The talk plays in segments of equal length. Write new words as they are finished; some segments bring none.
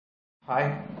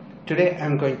Hi, today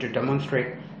I'm going to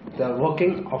demonstrate the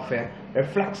working of a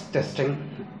reflex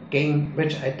testing game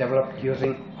which I developed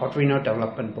using Arduino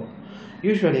development board.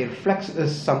 Usually reflex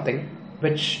is something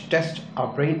which tests our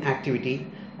brain activity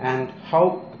and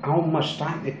how much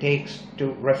time it takes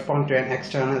to respond to an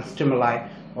external stimuli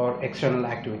or external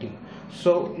activity.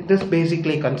 So this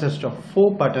basically consists of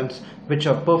 4 buttons which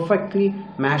are perfectly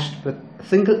matched with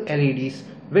single LEDs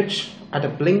which at a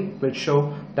blink will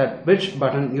show that which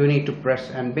button you need to press,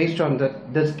 and based on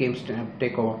that this game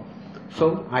take over.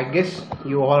 So I guess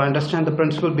you all understand the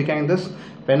principle behind this.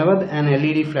 Whenever an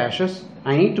LED flashes,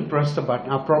 I need to press the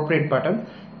appropriate button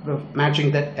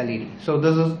matching that LED. So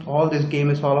this is all this game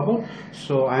is all about.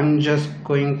 So I'm just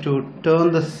going to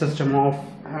turn the system off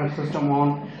and system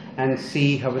on and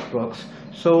see how it works.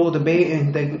 So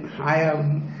I have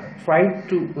tried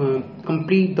to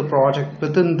complete the project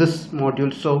within this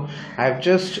module. So I've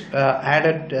just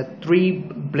added 3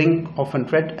 blink of a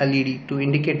red LED to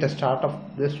indicate the start of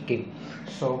this game.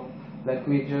 So let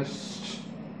me just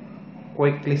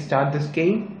quickly start this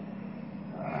game,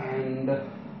 and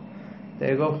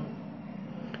there you go.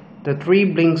 The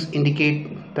 3 blinks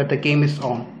indicate that the game is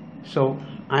on. So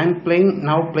I'm playing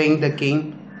the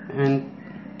game, and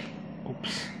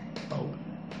oops. Oh.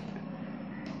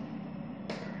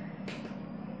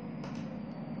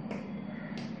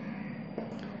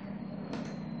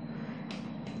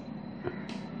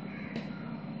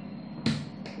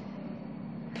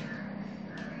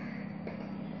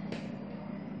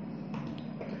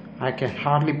 I can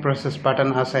hardly press this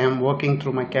button as I am working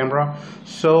through my camera.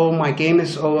 So my game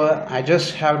is over. I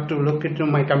just have to look into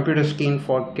my computer screen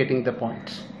for getting the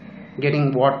points,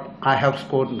 getting what I have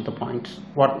scored with the points,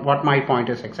 what my point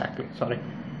is exactly. Sorry.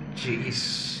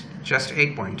 Jeez, just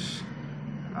 8 points.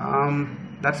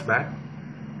 That's bad.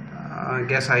 I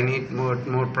guess I need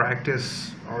more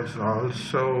practice.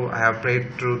 Also I have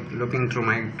played looking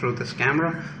through this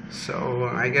camera, so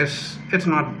I guess it's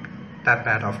not that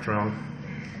bad after all.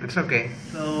 It's okay.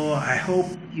 So I hope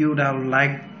you would have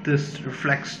liked this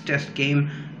reflex test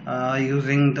game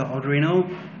using the Arduino.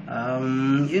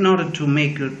 In order to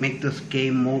make this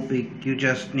game more big, you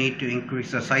just need to increase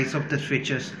the size of the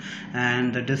switches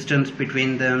and the distance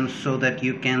between them, so that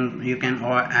you can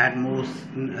add more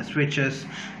switches,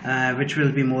 which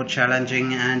will be more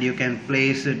challenging, and you can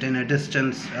place it in a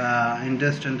distance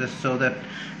so that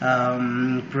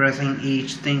pressing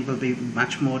each thing will be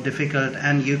much more difficult,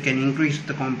 and you can increase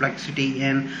the complexity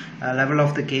and level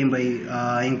of the game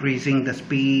by increasing the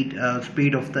speed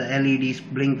of the LEDs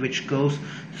blink which goes.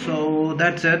 So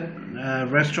that's it.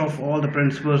 Rest of all the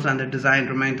principles and the design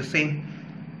remain the same.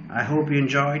 I hope you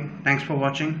enjoyed. Thanks for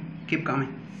watching. Keep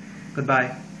coming.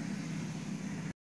 Goodbye.